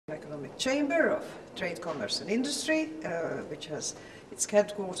Economic Chamber of Trade, Commerce and Industry, which has its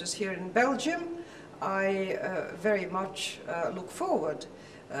headquarters here in Belgium. I very much look forward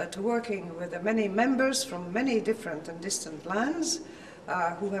to working with the many members from many different and distant lands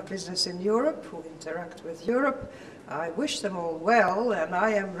who have business in Europe, who interact with Europe. I wish them all well, and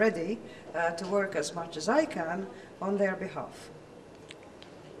I am ready to work as much as I can on their behalf.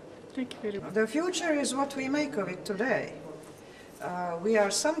 Thank you very much. The future is what we make of it today. We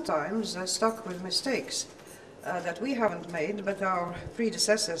are sometimes stuck with mistakes that we haven't made, but our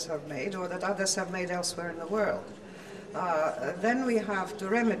predecessors have made, or that others have made elsewhere in the world. Then we have to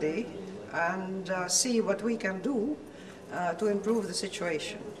remedy and see what we can do to improve the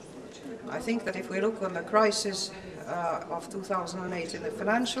situation. I think that if we look on the crisis of 2008 in the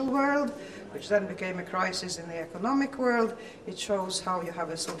financial world, which then became a crisis in the economic world, it shows how you have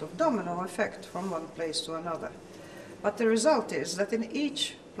a sort of domino effect from one place to another. But the result is that in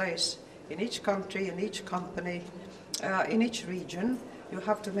each place, in each country, in each company, in each region, you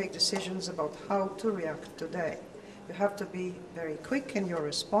have to make decisions about how to react today. You have to be very quick in your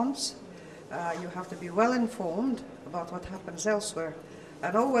response. You have to be well informed about what happens elsewhere.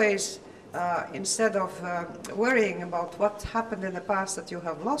 And always, instead of worrying about what happened in the past that you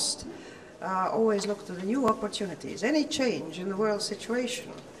have lost, always look to the new opportunities. Any change in the world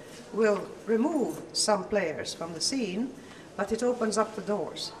situation will remove some players from the scene, but it opens up the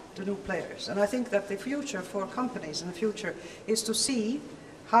doors to new players. And I think that the future for companies in the future is to see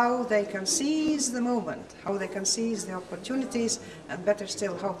how they can seize the moment, how they can seize the opportunities, and better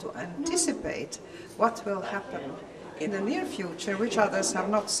still, how to anticipate what will happen in the near future, which others have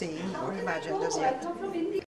not seen or imagined as yet.